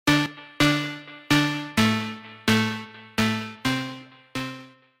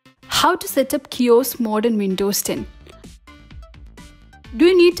How to set up Kiosk Mode in Windows 10. Do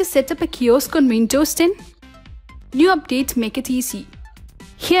you need to set up a kiosk on Windows 10? New updates make it easy.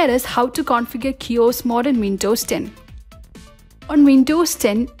 Here is how to configure Kiosk Mode in Windows 10. On Windows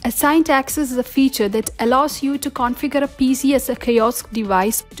 10, Assigned Access is a feature that allows you to configure a PC as a kiosk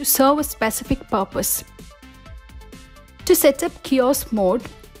device to serve a specific purpose. To set up Kiosk Mode,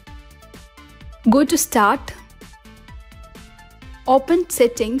 go to Start, open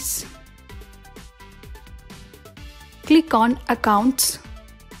Settings, click on Accounts,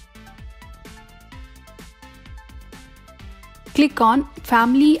 click on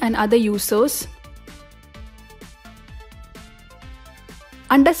Family and Other Users.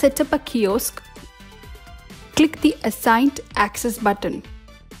 Under Setup a Kiosk, click the Assigned Access button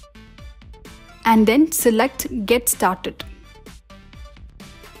and then select Get Started.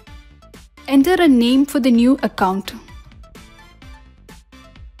 Enter a name for the new account.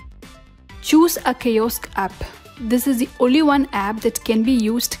 Choose a kiosk app. This is the only one app that can be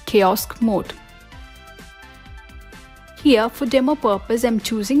used Kiosk Mode. Here, for demo purpose, I am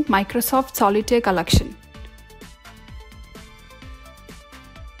choosing Microsoft Solitaire Collection.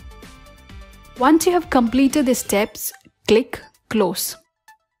 Once you have completed the steps, click Close.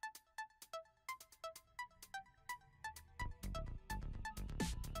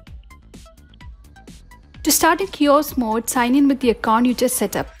 To start in Kiosk Mode, sign in with the account you just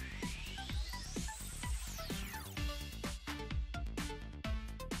set up.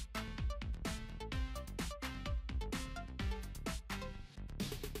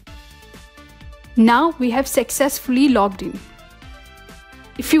 Now we have successfully logged in.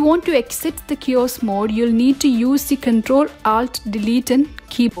 If you want to exit the Kiosk Mode, you'll need to use the Ctrl Alt Delete in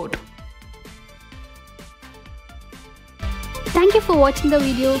keyboard. Thank you for watching the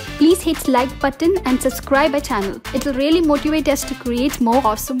video. Please hit like button and subscribe our channel. It will really motivate us to create more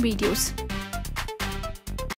awesome videos.